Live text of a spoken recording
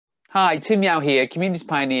Hi, Tim Yao here, Communities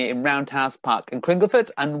Pioneer in Roundhouse Park in Cringleford,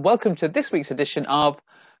 and welcome to this week's edition of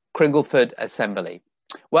Cringleford Assembly.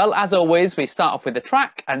 Well, as always, we start off with a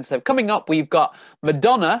track, and so coming up, we've got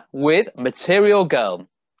Madonna with Material Girl.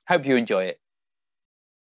 Hope you enjoy it.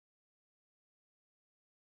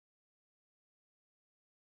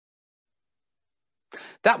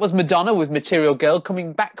 That was Madonna with Material Girl,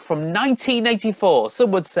 coming back from 1984,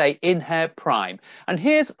 some would say in her prime. And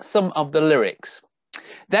here's some of the lyrics.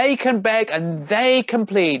 They can beg and they can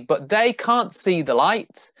plead, but they can't see the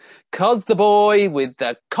light, 'cause the boy with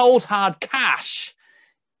the cold hard cash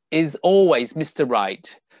is always Mr.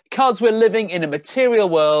 Right. 'Cause we're living in a material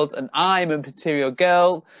world and I'm a material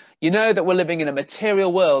girl. You know that we're living in a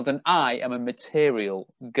material world and I am a material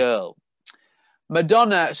girl.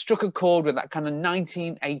 Madonna struck a chord with that kind of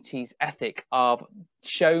 1980s ethic of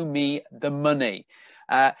show me the money.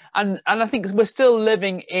 And I think we're still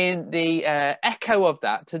living in the echo of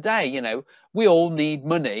that today. You know, we all need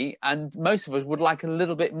money and most of us would like a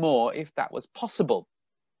little bit more if that was possible.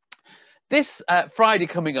 This Friday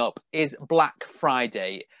coming up is Black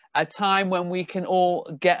Friday, a time when we can all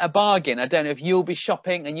get a bargain. I don't know if you'll be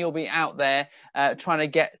shopping and you'll be out there trying to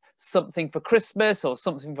get something for Christmas or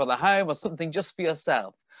something for the home or something just for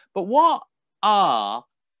yourself. But what are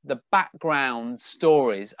the background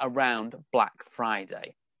stories around Black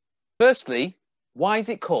Friday? Firstly, why is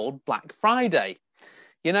it called Black Friday?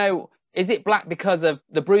 You know, is it black because of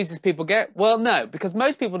the bruises people get? Well, no, because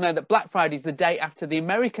most people know that Black Friday is the day after the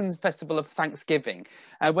American festival of Thanksgiving,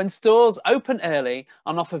 when stores open early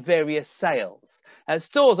and offer various sales.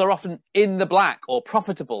 Stores are often in the black or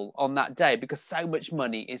profitable on that day because so much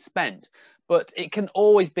money is spent. But it can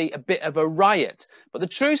always be a bit of a riot. But the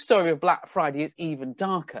true story of Black Friday is even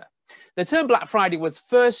darker. The term Black Friday was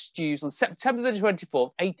first used on September the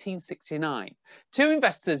 24th, 1869. Two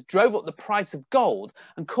investors drove up the price of gold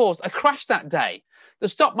and caused a crash that day. The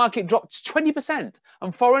stock market dropped 20%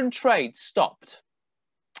 and foreign trade stopped.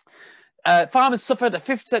 Farmers suffered a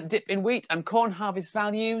 50% dip in wheat and corn harvest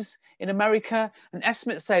values in America. And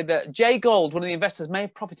estimates say that Jay Gould, one of the investors, may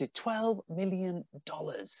have profited $12 million.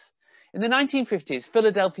 In the 1950s,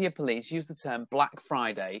 Philadelphia police used the term Black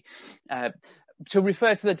Friday to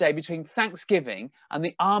refer to the day between Thanksgiving and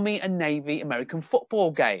the Army and Navy American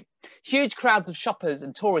football game. Huge crowds of shoppers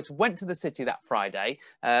and tourists went to the city that Friday,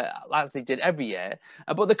 as they did every year,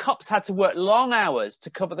 but the cops had to work long hours to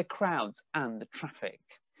cover the crowds and the traffic.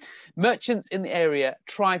 Merchants in the area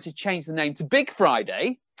tried to change the name to Big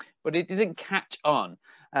Friday, but it didn't catch on.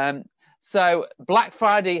 So Black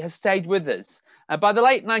Friday has stayed with us. By the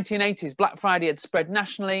late 1980s, Black Friday had spread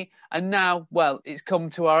nationally, and now, well, it's come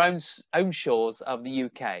to our own shores of the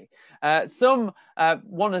UK. Some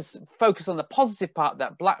want to focus on the positive part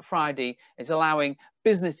that Black Friday is allowing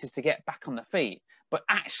businesses to get back on their feet. But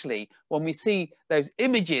actually, when we see those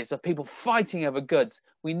images of people fighting over goods,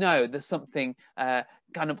 we know there's something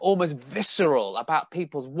kind of almost visceral about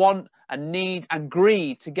people's want and need and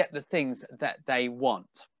greed to get the things that they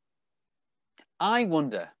want. I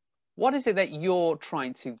wonder, what is it that you're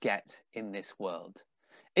trying to get in this world?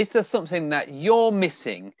 Is there something that you're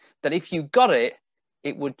missing that if you got it,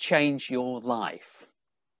 it would change your life?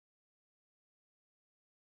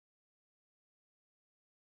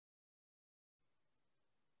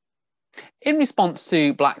 In response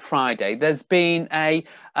to Black Friday, there's been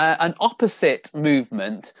an opposite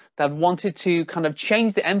movement that wanted to kind of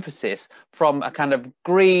change the emphasis from a kind of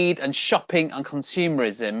greed and shopping and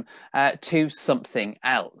consumerism to something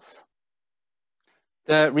else.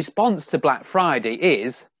 The response to Black Friday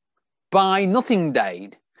is Buy Nothing Day.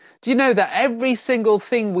 Do you know that every single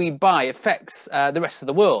thing we buy affects the rest of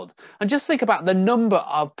the world? And just think about the number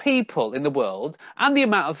of people in the world and the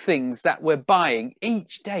amount of things that we're buying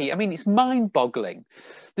each day. I mean, it's mind-boggling.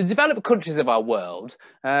 The developed countries of our world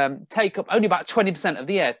take up only about 20% of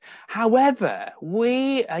the earth. However,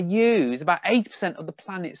 we use about 80% of the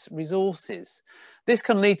planet's resources. This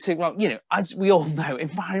can lead to, well, you know, as we all know,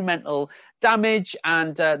 environmental damage,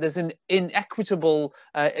 and there's an inequitable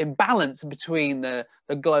imbalance between the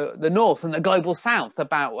North and the global South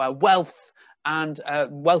about wealth and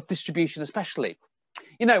wealth distribution, especially.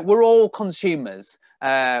 You know, we're all consumers.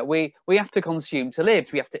 We have to consume to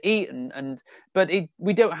live. We have to eat, but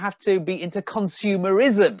we don't have to be into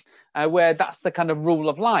consumerism, where that's the kind of rule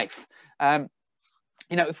of life.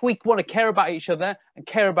 You know, if we want to care about each other and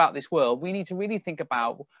care about this world, we need to really think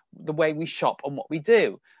about the way we shop and what we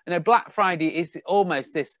do. You know, Black Friday is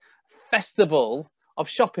almost this festival of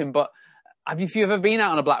shopping, but if you've ever been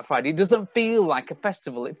out on a Black Friday, it doesn't feel like a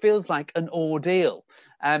festival. It feels like an ordeal.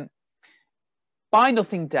 Buy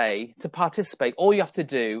Nothing Day, to participate, all you have to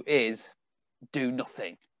do is do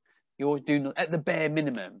nothing. you're doing at the bare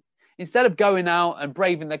minimum. Instead of going out and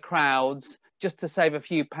braving the crowds just to save a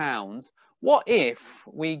few pounds, what if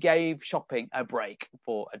we gave shopping a break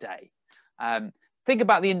for a day? Think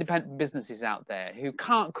about the independent businesses out there who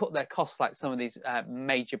can't cut their costs like some of these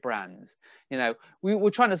major brands. You know, we're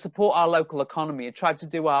trying to support our local economy and try to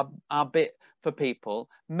do our bit for people.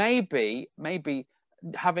 Maybe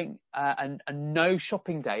having a no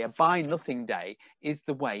shopping day, a buy nothing day, is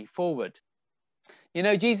the way forward. You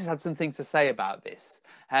know, Jesus had some things to say about this.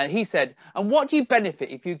 He said, and what do you benefit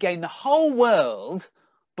if you gain the whole world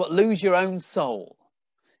but lose your own soul?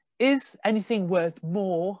 Is anything worth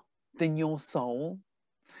more than your soul?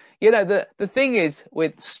 You know, the thing is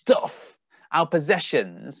with stuff, our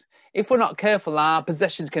possessions, if we're not careful, our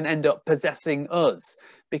possessions can end up possessing us,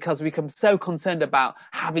 because we become so concerned about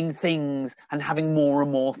having things and having more and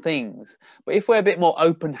more things. But if we're a bit more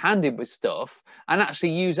open-handed with stuff and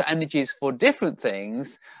actually use our energies for different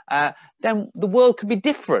things, then the world could be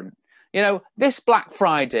different. You know, this Black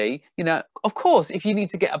Friday, you know, of course, if you need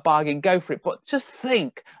to get a bargain, go for it. But just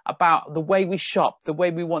think about the way we shop, the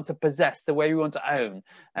way we want to possess, the way we want to own.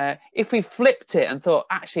 If we flipped it and thought,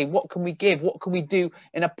 actually, what can we give? What can we do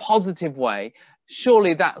in a positive way?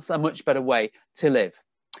 Surely that's a much better way to live.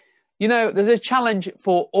 You know, there's a challenge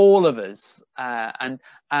for all of us, and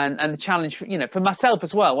a challenge for, you know, for myself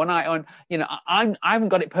as well. When I haven't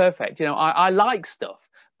got it perfect. You know, I like stuff.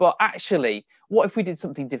 But actually, what if we did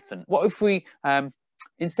something different? What if we,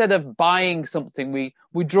 instead of buying something,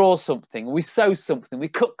 we draw something, we sew something, we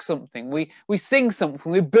cook something, we sing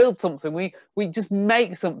something, we build something, we just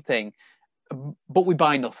make something, but we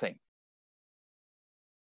buy nothing.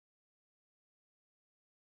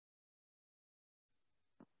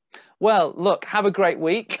 Well, look, have a great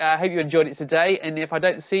week. I hope you enjoyed it today. And if I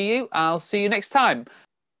don't see you, I'll see you next time.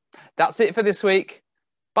 That's it for this week.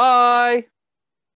 Bye.